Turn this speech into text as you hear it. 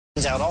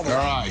out all the way.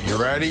 All right, you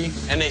ready?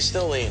 And they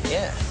still lean.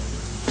 Yeah.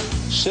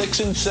 6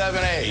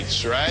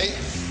 7/8, right?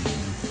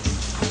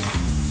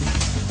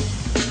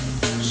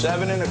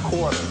 7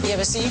 1/4. Yeah,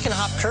 but see, you can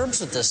hop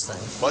curbs with this thing.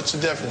 What's the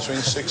difference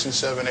between 6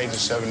 7/8 and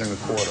 7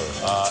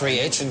 1/4? 3/8.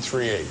 Inch and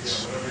 3/8.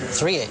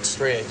 3/8.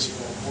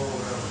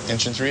 3/8.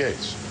 Inch and 3/8.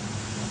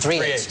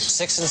 3/8. 3/8.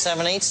 6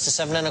 7/8 to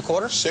 7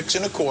 1/4. 6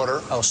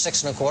 1/4 Oh,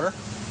 6 1/4.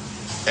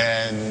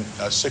 and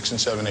 6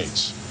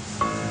 7/8.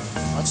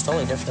 That's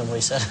totally different than what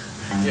he said.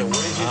 Yeah, what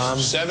did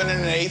you 7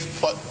 1/8,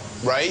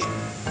 right?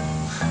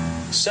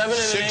 7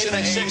 and 6 an 8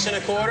 and 6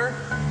 1/4?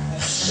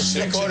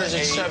 6 quarters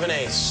is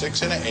 7/8.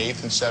 6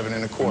 1/8 and 7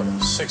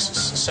 1/4. 6,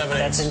 7, 8.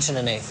 That's inch and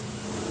an eighth.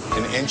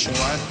 An inch and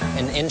what?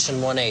 An inch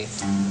and 1/8.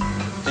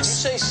 Did you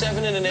say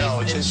 7 and an 8 No,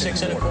 it's and inch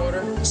 6 and and a a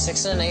quarter?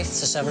 6 1/8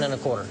 to 7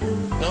 1/4.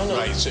 No, no.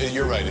 Right, so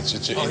you're right. It's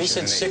an Oh, he inch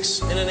said and an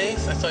 6 and an 8?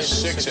 I thought you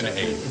said 6 and an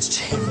 8. It's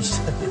changed.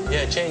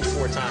 Yeah, it changed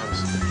 4 times.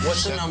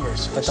 What's the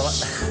numbers? But the,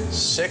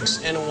 6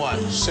 and a what?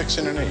 6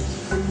 and an 8.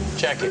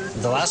 Check it.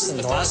 the last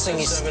thing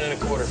he said. 7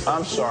 1/4.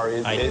 I'm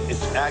sorry,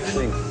 it's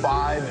actually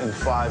 5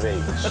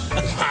 5/8.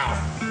 Wow.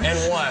 And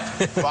what?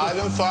 5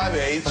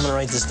 5/8. I'm gonna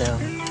write this down.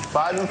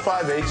 5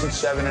 5/8 and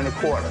 7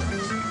 1/4.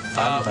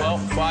 Well,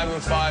 5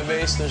 and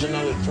 5/8. There's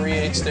another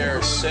 3/8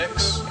 there.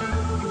 6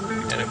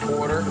 and a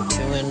quarter.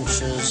 2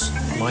 inches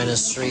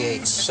minus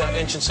 3/8.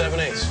 Inch and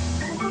 7/8.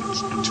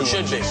 2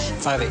 Should be.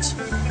 5/8.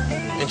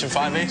 Inch and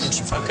 5/8? Inch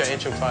and 5/8. Okay,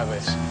 inch and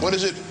 5/8. What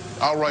is it?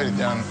 I'll write it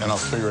down and I'll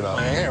figure it out.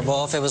 Right here.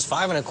 Well, if it was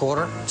 5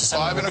 1/4 to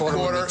 7 5 1/4 would be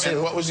 1/4, 2.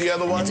 and what was the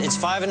other one? It's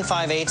 5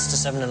 5/8 to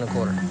 7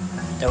 1/4.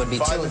 That would be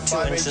 5 two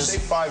 5/8. inches. Say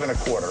 5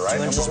 1/4, right?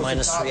 2 And inches what was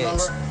minus the top 3/8.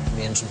 number? Would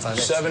be inch and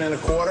 5/8. 7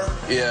 1/4.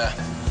 Yeah.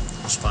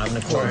 It's 5 So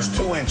 1/4. it's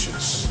 2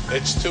 inches.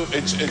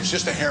 It's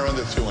just a hair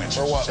under 2 inches.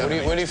 For what?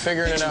 What are you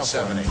figuring it out for?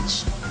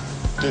 7/8.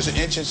 There's an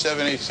inch and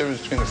 7/8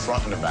 difference between the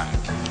front and the back,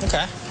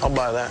 Okay. I'll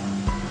buy that.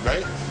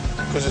 right?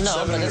 Because it's No,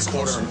 7 but it's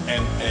 1/4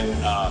 and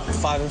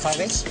 5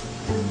 5/8.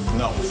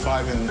 no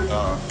 5 and.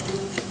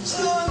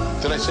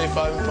 Did I say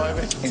 5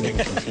 5/8? I'm getting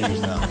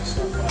confused now.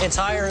 It's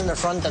higher in the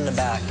front than the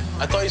back.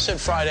 I thought you said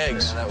fried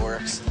eggs. That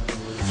works.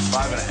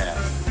 5 1/2.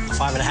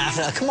 5 1/2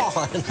 now. Come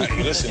on.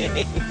 Hey, listen.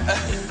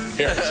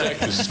 Here, check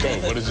this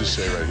code. What does this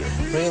say right here?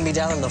 We're gonna be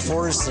down in the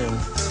forest soon.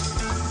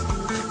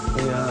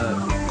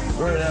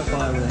 We're at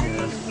 5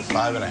 1/2.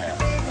 5 1/2.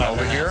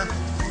 Over here?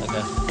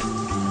 Okay.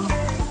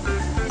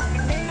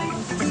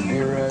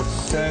 You're at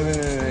 7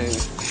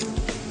 1/8.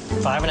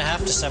 5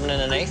 1/2 to 7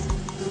 1/8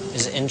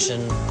 is an inch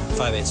and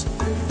 5/8.